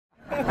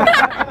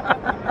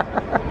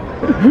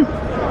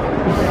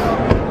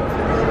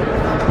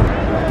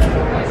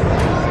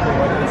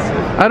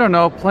I don't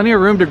know, plenty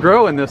of room to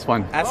grow in this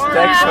one. That's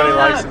Dex what he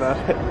likes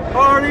about it.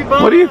 Party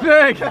bus. What do you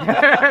think?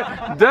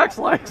 Dex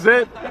likes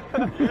it.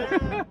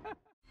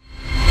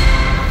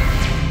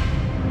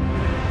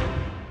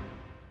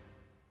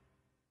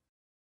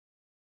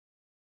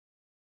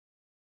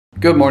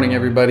 Good morning,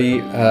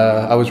 everybody.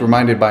 I was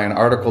reminded by an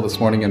article this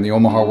morning in the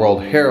Omaha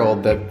World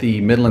Herald that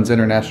the Midlands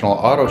International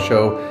Auto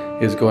Show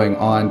is going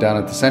on down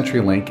at the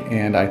Century Link,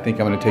 and I think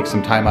I'm going to take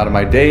some time out of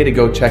my day to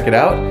go check it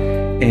out,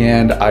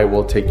 and I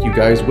will take you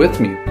guys with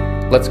me.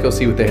 Let's go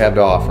see what they have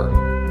to offer.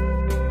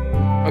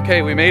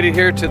 Okay, we made it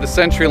here to the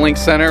Century Link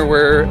Center.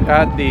 We're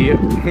at the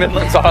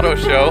Midlands Auto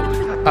Show.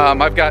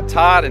 I've got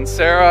Todd and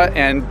Sarah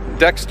and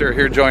Dexter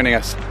here joining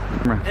us.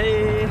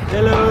 Hey,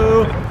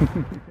 hello.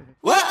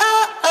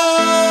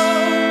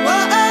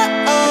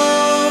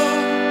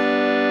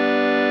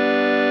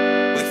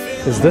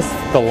 Is this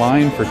the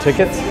line for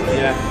tickets?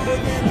 Yeah.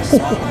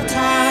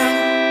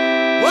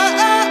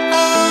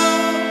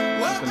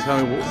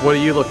 Tell me, what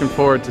are you looking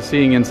forward to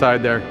seeing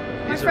inside there?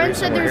 My friend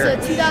said there's a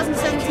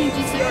 2017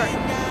 GT-R.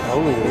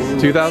 Oh,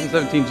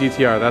 2017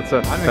 GT-R. That's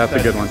a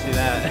good one. See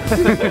that.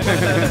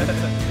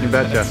 You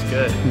betcha. That's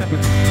good.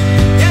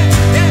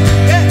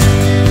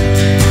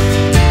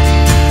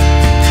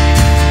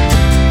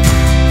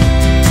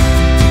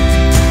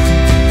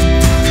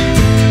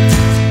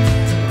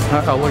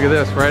 Oh, look at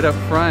this, right up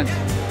front,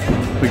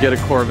 we get a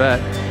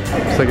Corvette.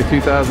 It's like a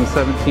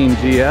 2017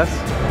 GS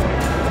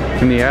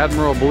in the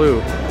Admiral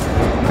Blue.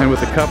 And with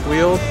the cup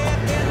wheels,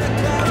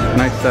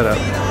 nice setup.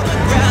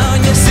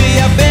 You see,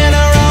 I've been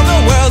around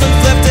the world and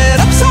flipped it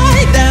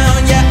upside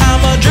down. Yeah, I'm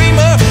a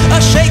dreamer, a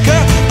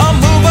shaker, a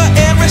mover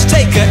and risk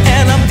taker,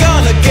 and I'm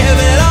gonna give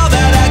it all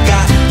that I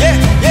got. Yeah,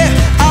 yeah,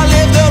 I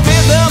live the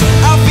rhythm,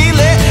 I feel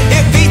it,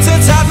 it beats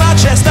inside my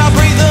chest. I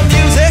breathe the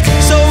music,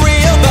 so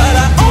real, but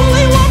I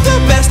only want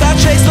the best. I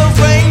chase the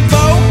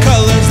rainbow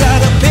colors that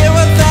appear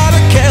without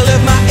a care.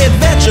 Live my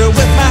adventure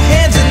with my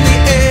hands in the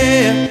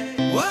air.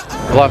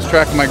 I lost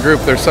track of my group.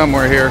 They're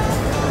somewhere here.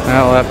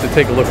 I'll have to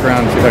take a look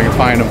around and see if I can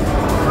find them.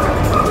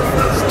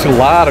 There's a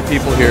lot of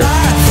people here.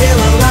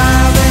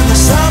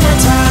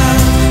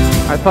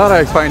 I thought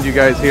I'd find you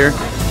guys here.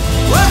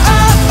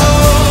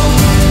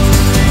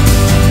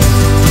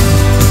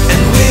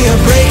 And we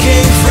are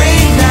breaking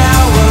free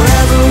now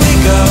wherever we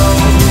go.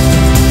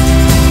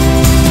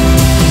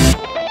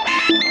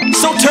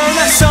 So turn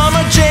that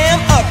summer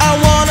jam up. I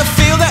wanna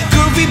feel that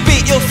groovy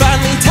beat. You'll find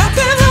me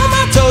tapping on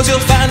my toes.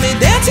 You'll find me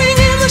dancing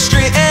in the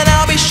street, and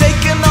I'll be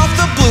shaking off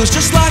the blues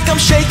just like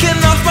I'm shaking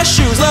off my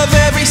shoes. Love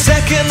every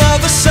second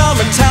of the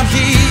summertime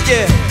heat,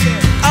 yeah.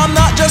 I'm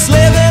not just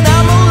living,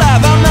 I'm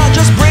alive. I'm not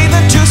just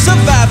breathing to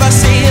survive. I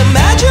see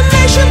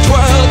imagination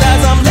twirl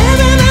as I'm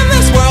living in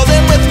this world,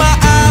 and with my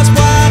eyes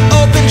wide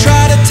open,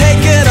 try to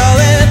take it all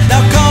in.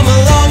 Now come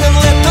along and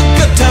let the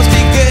good times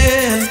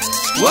begin.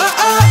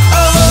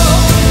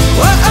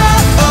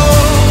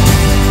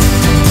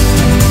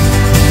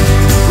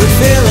 We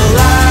feel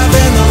alive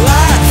in the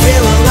light,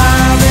 feel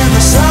alive in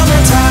the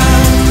summertime.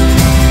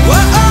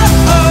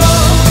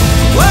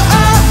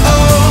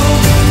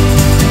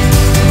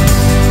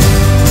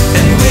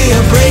 And we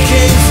are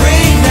breaking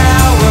free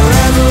now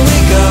wherever we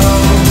go.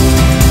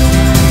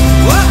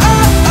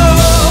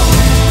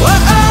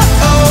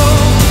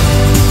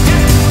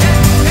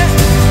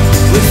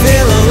 We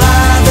feel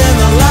alive in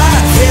the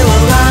light, feel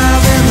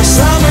alive in the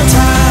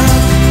summertime.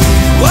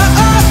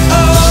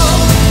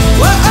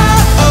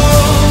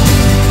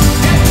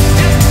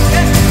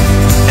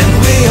 And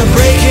we are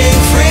breaking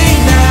free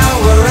now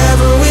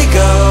wherever we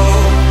go.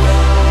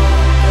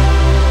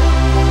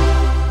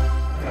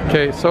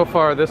 Okay, so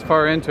far, this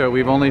far into it,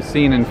 we've only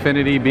seen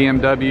Infiniti,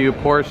 BMW,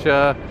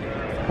 Porsche,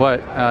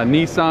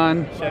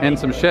 Nissan, and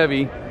some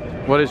Chevy.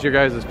 What is your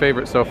guys'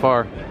 favorite so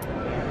far?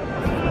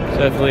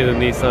 Definitely the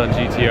Nissan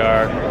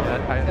GT-R.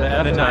 The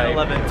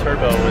F-911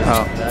 Turbo was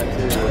that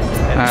too.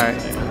 Alright.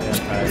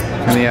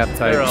 And the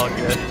F-Type. They're all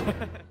good.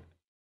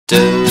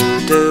 Do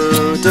do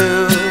do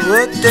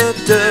what do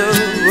do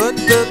what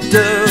do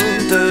do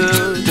do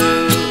do.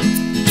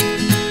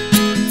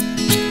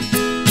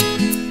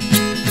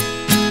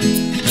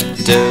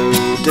 Do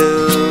do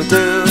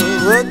do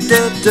what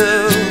do do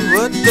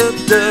what do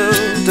do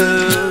do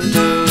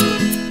do.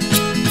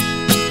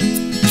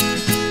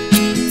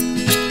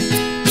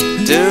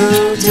 Do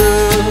do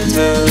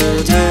do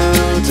do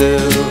do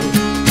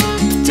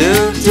do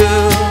do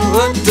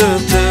what do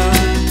do.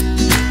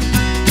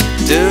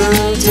 Do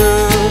do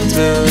do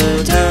do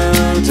do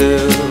do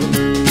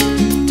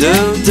do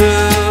do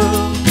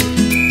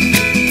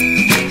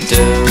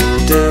do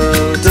do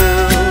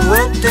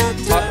what do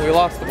do. We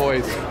lost the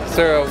boys.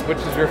 Sarah, which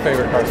is your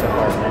favorite car so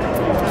far?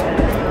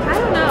 I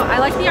don't know. I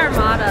like the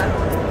Armada.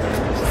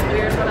 It's just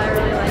weird, but I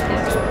really like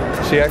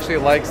it. She actually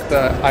likes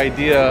the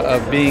idea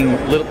of being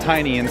little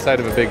tiny inside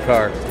of a big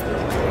car.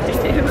 I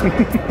do.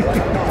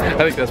 I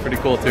think that's pretty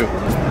cool too.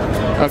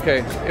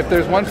 Okay, if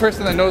there's one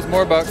person that knows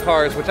more about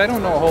cars, which I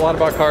don't know a whole lot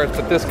about cars,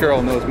 but this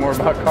girl knows more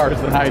about cars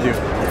than I do.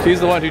 She's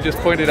the one who just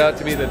pointed out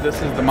to me that this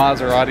is the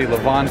Maserati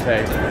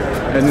Levante.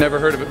 I'd never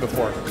heard of it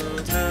before.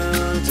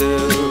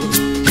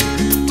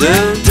 You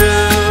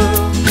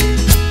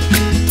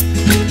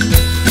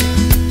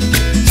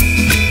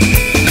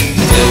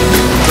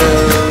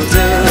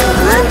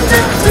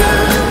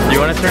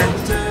want to turn?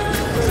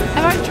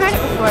 I've already tried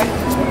it before.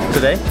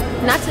 Today?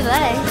 Not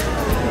today.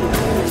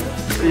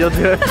 You'll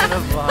do it for the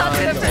vlog. I'll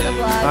do it for the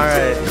vlog.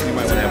 Alright. You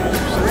might want to have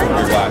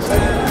your glasses.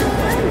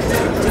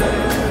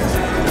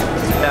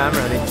 Yeah, I'm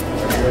ready.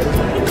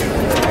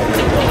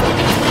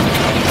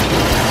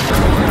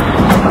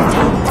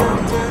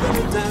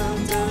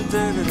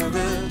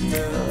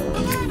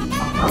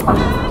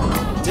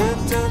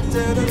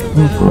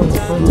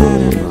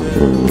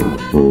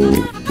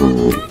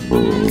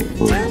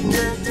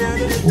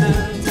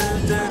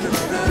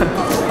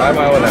 $5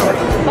 miles an hour.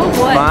 Oh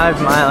boy.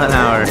 5 miles an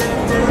hour.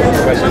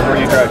 Question is, where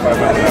do you drive 5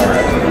 miles an hour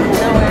at?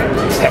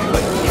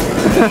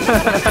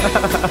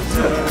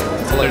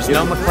 Well, there's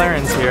no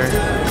McLarens here.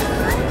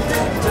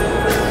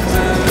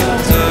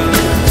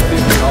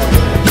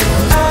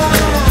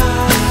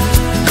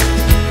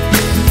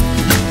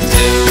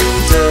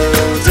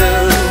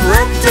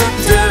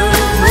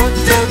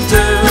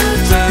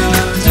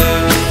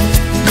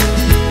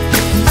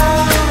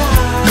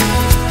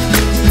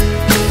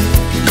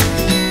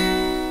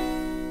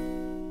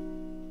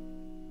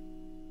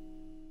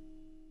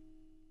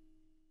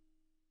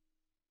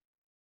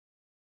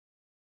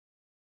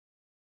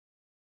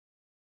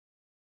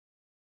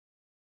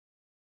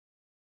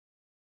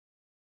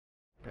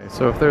 Okay,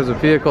 so if there's a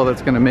vehicle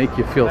that's going to make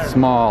you feel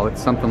small,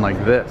 it's something like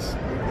this.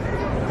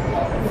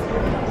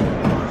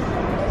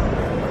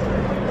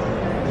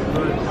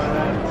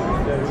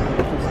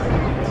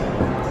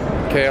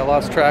 Okay, I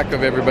lost track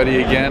of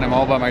everybody again. I'm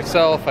all by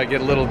myself. I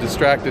get a little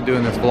distracted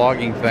doing this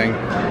vlogging thing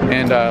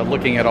and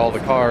looking at all the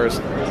cars.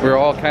 We're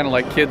all kind of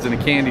like kids in a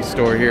candy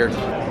store here,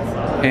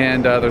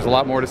 and there's a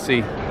lot more to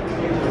see.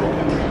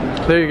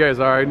 There you guys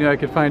are. I knew I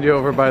could find you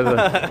over by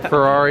the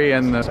Ferrari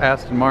and the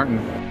Aston Martin.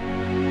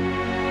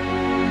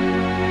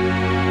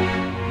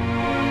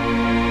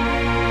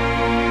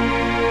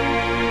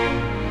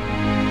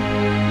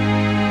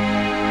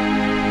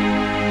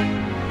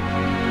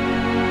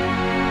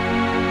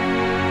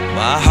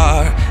 My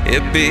heart,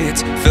 it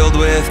beats, filled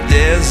with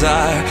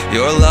desire.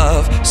 Your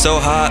love, so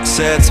hot,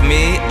 sets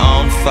me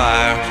on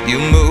fire. You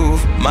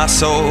move my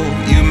soul,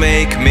 you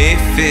make me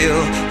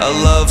feel a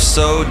love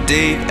so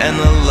deep and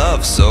a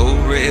love so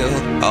real.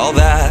 All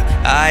that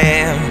I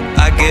am,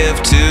 I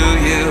give to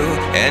you,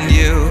 and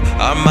you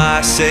are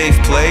my safe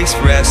place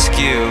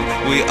rescue.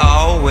 We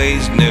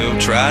always knew,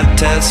 tried,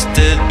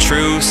 tested,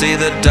 true. See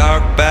the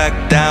dark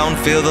back down,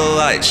 feel the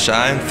light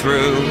shine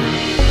through.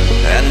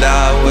 And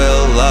I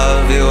will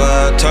love you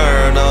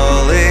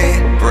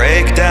eternally.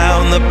 Break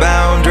down the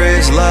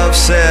boundaries, love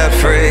set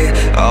free.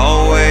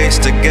 Always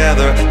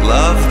together,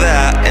 love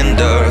that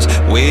endures.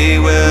 We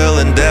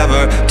will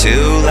endeavor to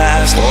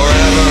last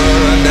forever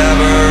and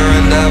ever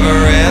and ever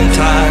in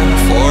time.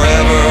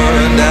 Forever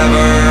and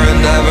ever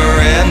and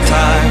ever in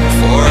time.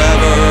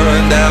 Forever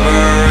and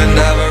ever and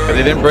ever.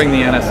 They didn't bring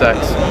the NSX.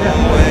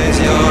 Always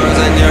yours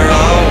and you're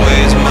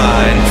always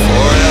mine.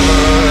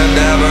 Forever and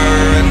ever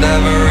and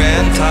ever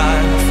in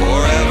time.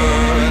 Forever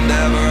and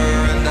ever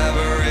and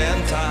ever in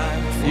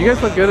time. You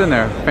guys look good in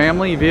there.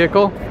 Family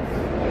vehicle.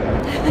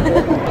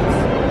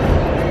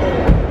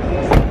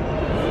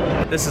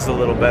 This is a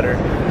little better.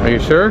 Are you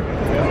sure?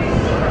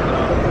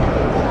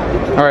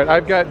 All right,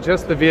 I've got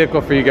just the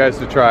vehicle for you guys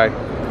to try.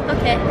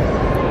 Okay.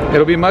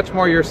 It'll be much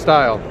more your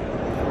style.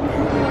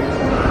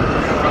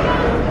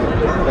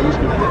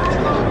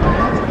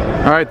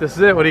 All right, this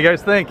is it. What do you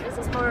guys think? This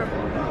is horrible.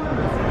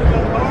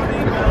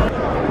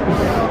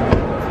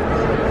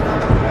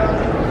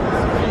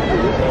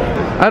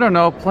 I don't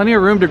know. Plenty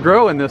of room to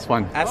grow in this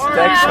one. Ask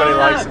Dex what he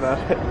likes about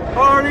it.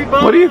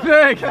 What do you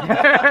think?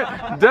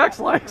 Dex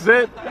likes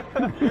it.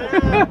 All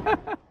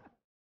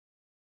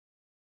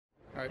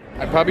right,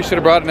 I probably should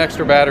have brought an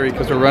extra battery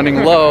because we're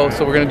running low,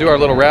 so we're going to do our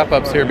little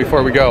wrap-ups here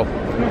before we go.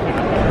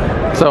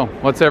 So,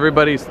 what's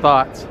everybody's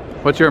thoughts?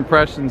 What's your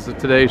impressions of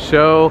today's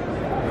show?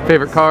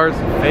 Favorite cars?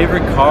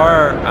 Favorite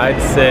car,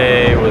 I'd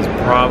say, was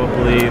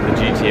probably the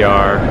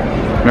GT-R.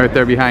 Right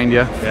there behind you.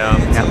 Yeah.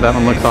 Yeah, that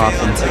one looks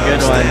awesome. It's a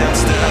good one.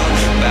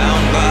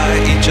 Bound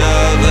by each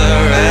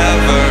other,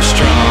 ever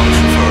strong.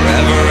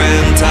 Forever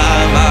in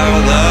time, our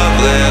love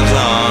lives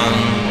on.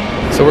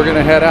 So we're going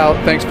to head out.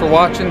 Thanks for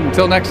watching.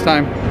 Until next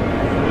time.